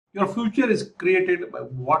Your future is created by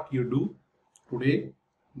what you do today,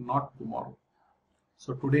 not tomorrow.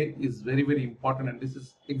 So today is very, very important, and this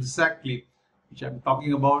is exactly which I'm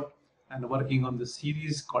talking about and working on the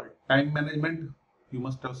series called time management. You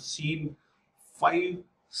must have seen 5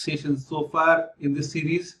 sessions so far in this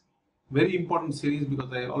series. Very important series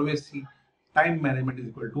because I always see time management is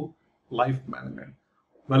equal to life management.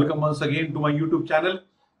 Welcome once again to my YouTube channel.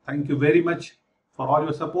 Thank you very much for all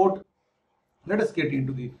your support. Let us get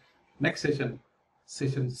into the next session,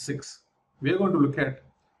 session 6. We are going to look at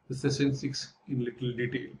the session 6 in little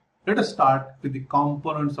detail. Let us start with the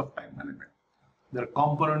components of time management. There are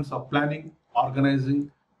components of planning,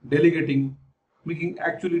 organizing, delegating,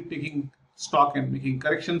 actually taking stock and making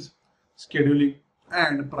corrections, scheduling,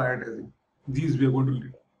 and prioritizing. These we are going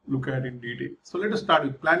to look at in detail. So let us start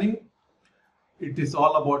with planning. It is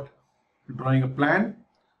all about drawing a plan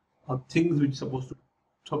of things which supposed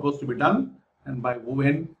to be done, and by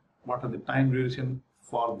when, what are the time duration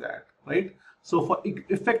for that, right? So for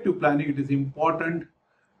effective planning, it is important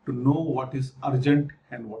to know what is urgent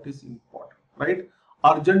and what is important, right?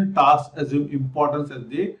 Urgent tasks assume importance as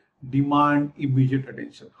they demand immediate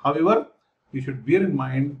attention. However, you should bear in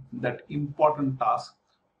mind that important tasks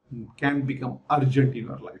can become urgent in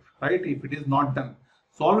your life, right? If it is not done.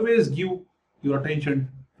 So always give your attention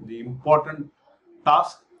to the important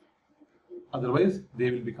task, otherwise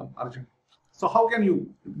they will become urgent. So how can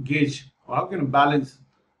you gauge or how can you balance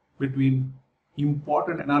between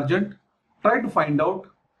important and urgent? Try to find out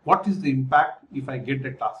what is the impact if I get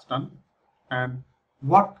the task done and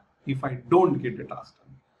what if I don't get the task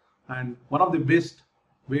done. And one of the best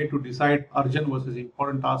way to decide urgent versus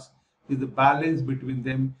important tasks is the balance between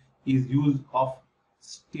them is use of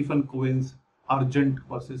Stephen Covey's urgent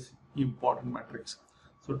versus important matrix.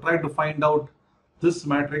 So try to find out this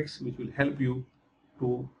matrix which will help you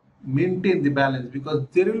to maintain the balance, because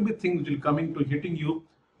there will be things which will coming to hitting you.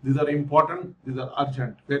 These are important, these are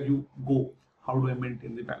urgent. Where you go, how do I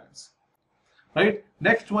maintain the balance, right?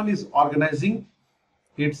 Next one is organizing.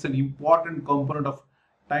 It's an important component of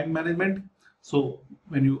time management. So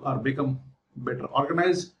when you are become better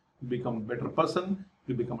organized, you become a better person,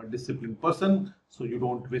 you become a disciplined person, so you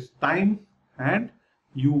don't waste time and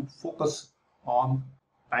you focus on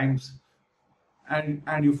times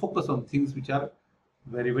and you focus on things which are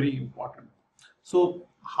very, very important. So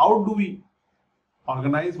how do we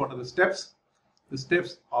organize? What are the steps? The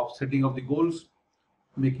steps of setting of the goals,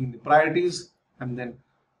 making the priorities, and then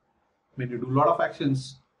when you do a lot of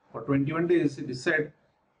actions for 21 days, it is said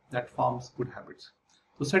that forms good habits.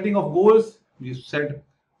 So setting of goals, we said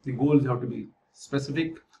the goals have to be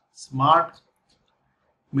specific, smart,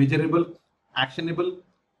 measurable, actionable,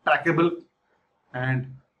 trackable,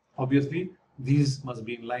 and obviously these must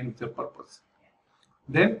be in line with your purpose.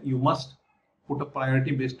 Then you must put a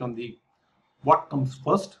priority based on the what comes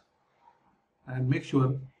first and make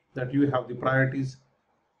sure that you have the priorities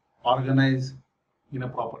organized in a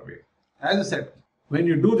proper way. As I said, when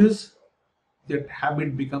you do this, that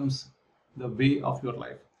habit becomes the way of your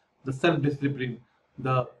life. The self-discipline,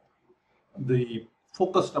 the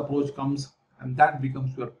focused approach comes, and that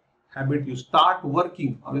becomes your habit. You start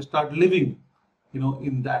working or you start living,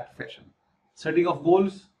 in that fashion. Setting of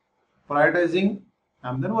goals, prioritizing,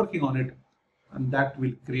 and then working on it, and that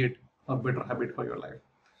will create a better habit for your life.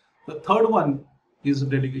 The third one is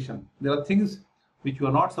delegation. There are things which you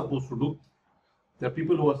are not supposed to do. There are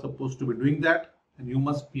people who are supposed to be doing that, and you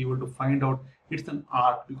must be able to find out. It's an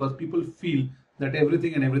art, because people feel that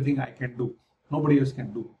everything I can do, nobody else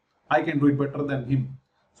can do. I can do it better than him.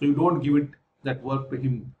 So you don't give it that work to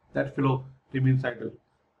him. That fellow remains idle.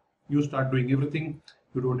 You start doing everything,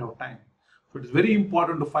 you don't have time. So it is very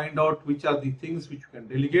important to find out which are the things which you can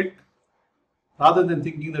delegate, rather than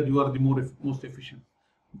thinking that you are the most efficient.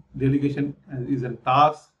 Delegation is a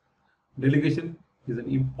task. Delegation is an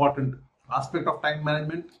important aspect of time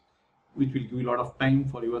management, which will give you a lot of time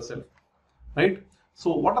for yourself, right?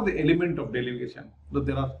 So what are the elements of delegation? So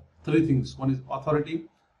there are 3 things. One is authority,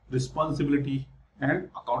 responsibility, and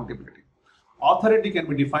accountability. Authority can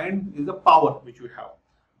be defined as the power which you have,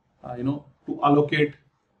 to allocate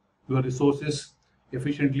your resources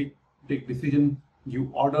efficiently, take decision, give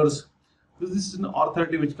orders. This is an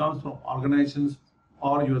authority which comes from organizations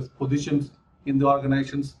or your positions in the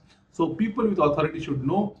organizations. So people with authority should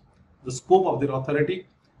know the scope of their authority,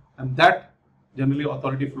 and that generally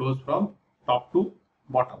authority flows from top to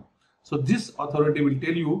bottom. So this authority will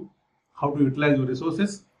tell you how to utilize your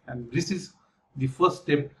resources, and this is the first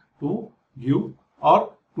step to give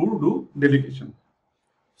or to do delegation.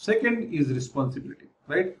 Second is responsibility,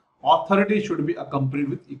 right? Authority should be accompanied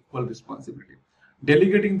with equal responsibility.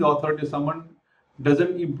 Delegating the authority to someone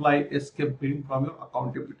doesn't imply escaping from your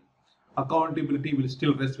accountability. Accountability will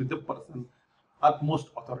still rest with the person, utmost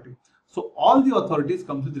authority. So all the authorities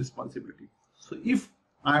comes with responsibility. So if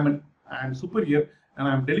I am superior and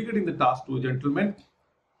I am delegating the task to a gentleman,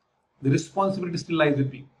 the responsibility still lies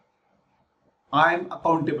with me. I am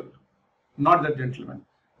accountable, not that gentleman.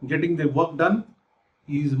 Getting the work done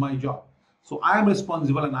is my job. So I am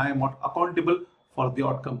responsible and I am not accountable for the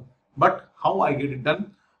outcome. But how I get it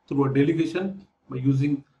done? Through a delegation by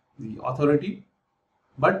using the authority.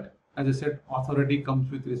 But as I said, authority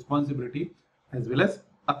comes with responsibility as well as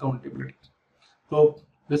accountability. So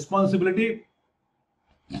responsibility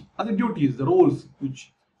are the duties, the roles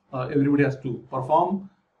which everybody has to perform.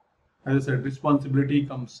 As I said, responsibility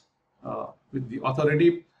comes with the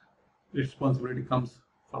authority. Responsibility comes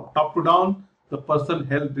from top to down. The person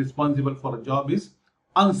held responsible for a job is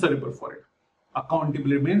answerable for it.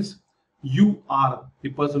 Accountability means you are the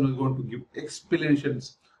person who is going to give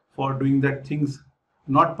explanations for doing that things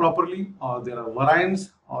not properly, or there are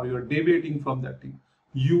variants, or you are deviating from that thing.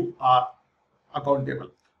 You are accountable.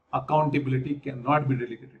 Accountability cannot be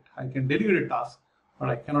delegated. I can delegate a task, but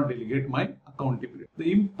I cannot delegate my accountability.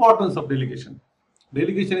 The importance of delegation.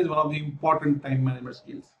 Delegation is one of the important time management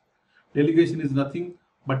skills. Delegation is nothing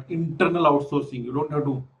but internal outsourcing. You don't have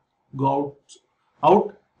to go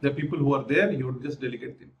out. The people who are there, you just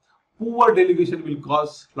delegate them. Poor delegation will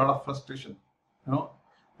cause a lot of frustration,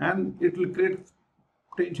 and it will create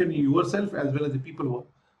tension in yourself as well as the people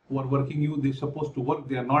who are working you. They're supposed to work,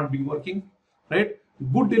 they are not being working, right?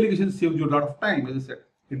 Good delegation saves you a lot of time. As I said,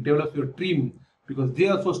 it develops your team because they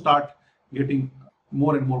also start getting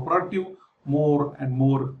more and more productive, more and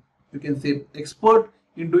more, you can say, expert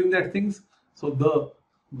in doing that things. So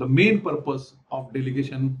the main purpose of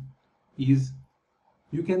delegation is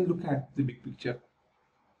you can look at the big picture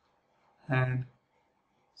and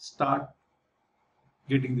start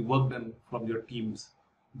getting the work done from your teams.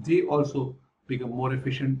 They also become more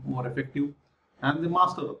efficient, more effective, and the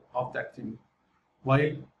master of that thing,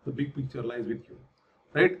 while the big picture lies with you,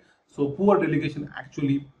 right? So poor delegation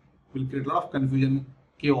actually will create a lot of confusion,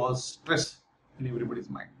 chaos, stress in everybody's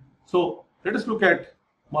mind. So let us look at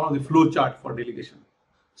one of the flow chart for delegation.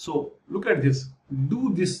 So look at this.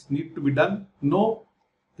 Do this need to be done? No,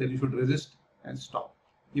 then you should resist and stop.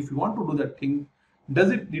 If you want to do that thing, does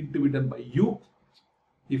it need to be done by you?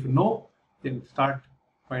 If no, then start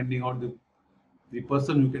finding out the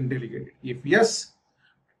person who can delegate it. If yes,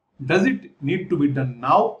 does it need to be done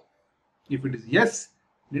now? If it is yes,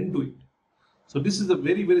 then do it. So this is a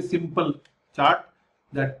very, very simple chart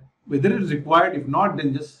that whether it is required, if not,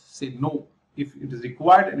 then just say no. If it is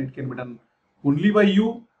required and it can be done only by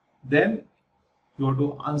you, then you have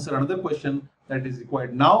to answer another question that is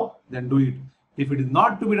required now, then do it. If it is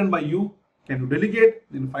not to be done by you, can you delegate?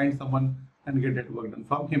 Then find someone and get that work done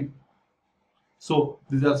from him. So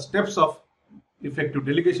these are steps of effective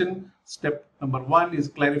delegation. Step number 1 is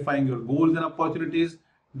clarifying your goals and opportunities.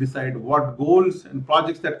 Decide what goals and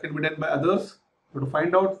projects that can be done by others. You have to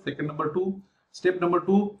find out. Step number 2.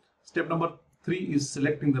 Step number 3 is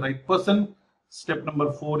selecting the right person. Step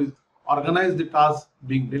number 4 is organize the task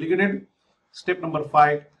being delegated. Step number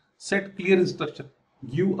 5, set clear instruction.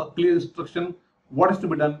 Give a clear instruction what is to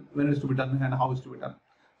be done, when it is to be done, and how it is to be done.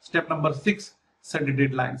 Step number 6, set the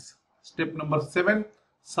deadlines. Step number 7,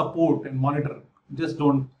 support and monitor. Just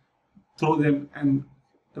don't throw them and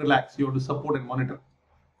relax. You have to support and monitor.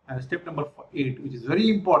 And step number 8, which is very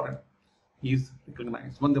important, is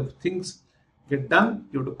recognize. When the things get done,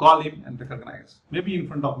 you have to call him and recognize. Maybe in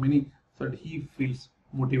front of many, so that he feels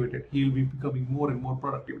motivated. He will be becoming more and more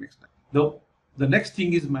productive next time. The next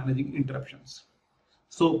thing is managing interruptions.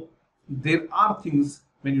 So there are things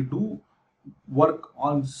when you do work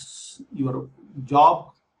on your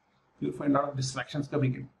job, you'll find a lot of distractions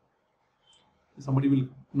coming in. Somebody will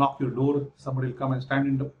knock your door, somebody will come and stand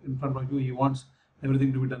in front of you. He wants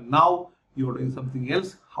everything to be done now. You are doing something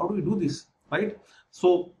else. How do we do this, right?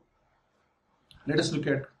 So let us look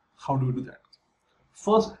at how do we do that.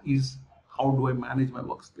 First is, how do I manage my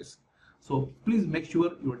workspace? So please make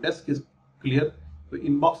sure your desk is clear, your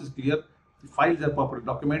inbox is clear, the files are properly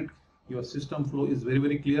documented, your system flow is very,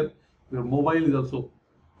 very clear, your mobile is also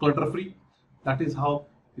clutter free. That is how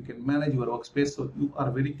you can manage your workspace. So you are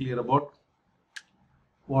very clear about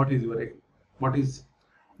what is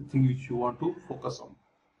the thing which you want to focus on.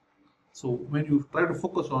 So when you try to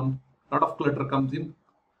focus on, a lot of clutter comes in,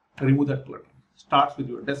 remove that clutter. Starts with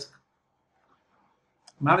your desk.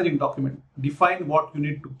 Managing document. Define what you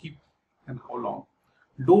need to keep and how long.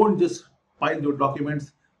 Don't just pile your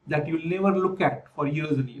documents that you'll never look at for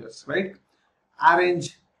years and years, right?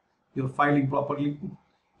 Arrange your filing properly.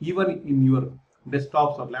 Even in your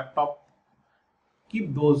desktops or laptop.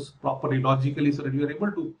 Keep those properly logically so that you are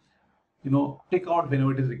able to, take out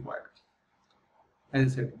whenever it is required.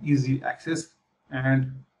 As I said, easy access,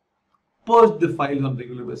 and purge the files on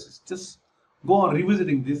regular basis. Just go on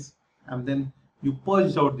revisiting this and then you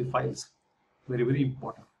purge out the files. Very, very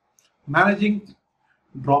important. Managing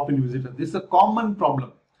drop-in visitors. This is a common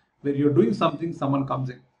problem where you're doing something, someone comes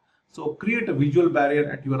in. So create a visual barrier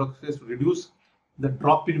at your workspace to reduce the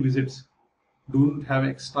drop-in visits. Don't have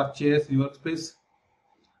extra chairs in your workspace.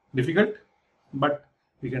 Difficult, but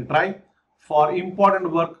we can try. For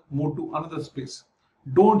important work, move to another space.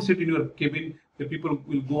 Don't sit in your cabin where people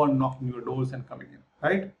will go and knock on your doors and coming in,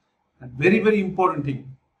 right? And very, very important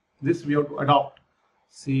thing, this we have to adopt.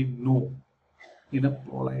 Say no in a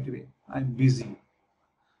polite way. I'm busy.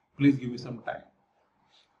 Please give me some time.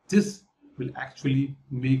 This will actually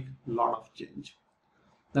make a lot of change.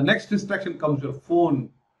 The next distraction comes your phone.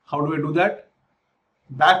 How do I do that?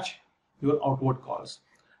 Batch your outward calls.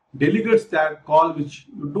 Delegates that call which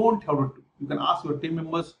you don't have to do. You can ask your team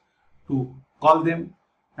members to call them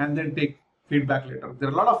and then take feedback later. There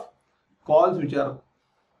are a lot of calls which are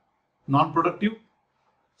non-productive.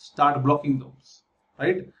 Start blocking those,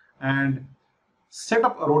 right? And set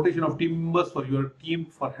up a rotation of team members for your team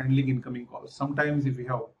for handling incoming calls. Sometimes if you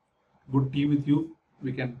have a good team with you,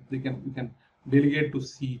 we can delegate to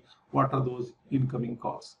see what are those incoming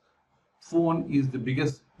calls. Phone is the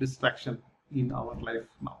biggest distraction in our life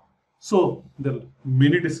now. So there are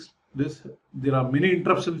many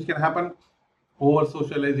interruptions which can happen. Over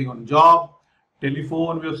socializing on job,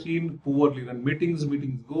 telephone we have seen, poorly run meetings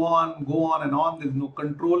go on and on. There is no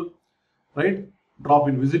control, right? Drop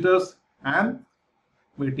in visitors and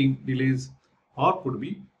waiting delays, or could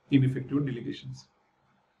be ineffective delegations.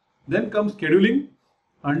 Then comes scheduling,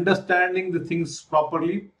 understanding the things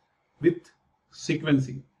properly with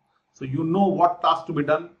sequencing. So you know what task to be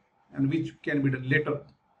done and which can be done later,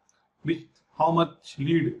 which how much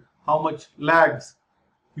lead, how much lags.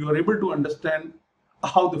 You are able to understand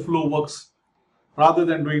how the flow works rather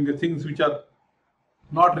than doing the things which are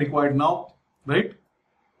not required now, right?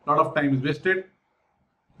 A lot of time is wasted,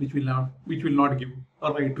 which will not give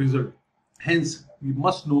a right result. Hence, we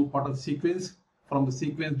must know what are the sequence. From the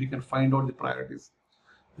sequence, we can find out the priorities.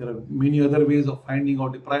 There are many other ways of finding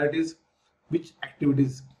out the priorities, which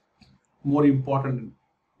activities more important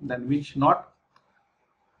than which not.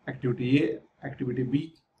 Activity A, activity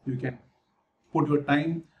B, you can put your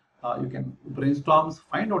time, you can brainstorm,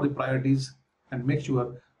 find out the priorities and make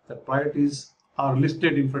sure that priorities are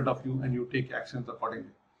listed in front of you and you take actions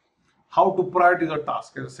accordingly. How to prioritize a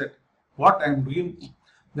task? As I said, what I am doing,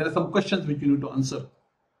 there are some questions which you need to answer.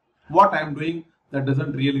 What I am doing that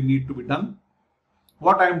doesn't really need to be done.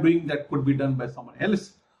 What I am doing that could be done by someone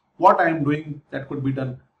else. What I am doing that could be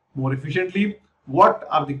done more efficiently. What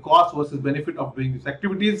are the cost versus benefit of doing these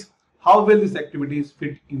activities? How will these activities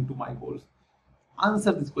fit into my goals?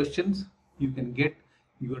 Answer these questions. You can get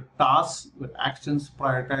your tasks, your actions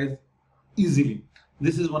prioritized easily.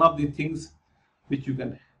 This is one of the things which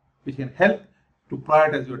can help to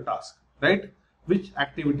prioritize your task, right? Which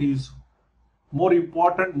activity is more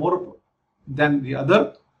important, more than the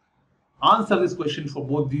other? Answer this question for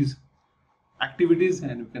both these activities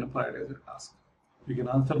and you can prioritize your task. You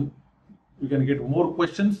can get more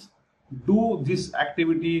questions. Do this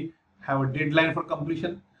activity have a deadline for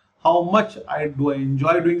completion? How much do I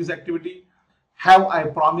enjoy doing this activity? Have I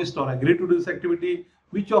promised or agreed to do this activity?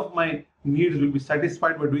 Which of my needs will be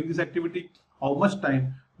satisfied by doing this activity? How much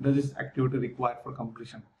time does this activity require for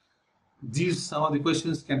completion? These some of the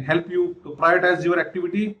questions can help you to prioritize your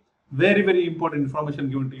activity. Very, very important information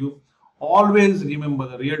given to you. Always remember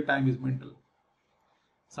the real time is mental.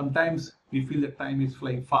 Sometimes we feel that time is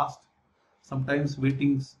flying fast. Sometimes while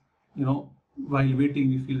waiting,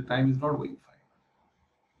 we feel time is not going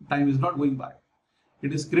by. Time is not going by.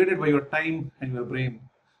 It is created by your time and your brain.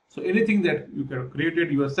 So anything that you have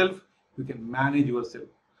created yourself, you can manage yourself.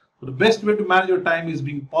 So the best way to manage your time is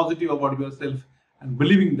being positive about yourself and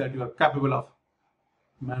believing that you are capable of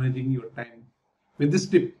managing your time. With this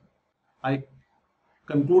tip, I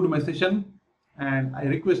conclude my session and I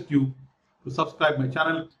request you to subscribe my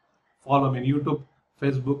channel, follow me on YouTube,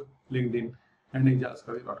 Facebook, LinkedIn and Ajaz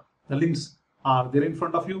Kazi. The links are there in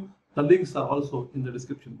front of you. The links are also in the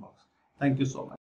description box. Thank you so much.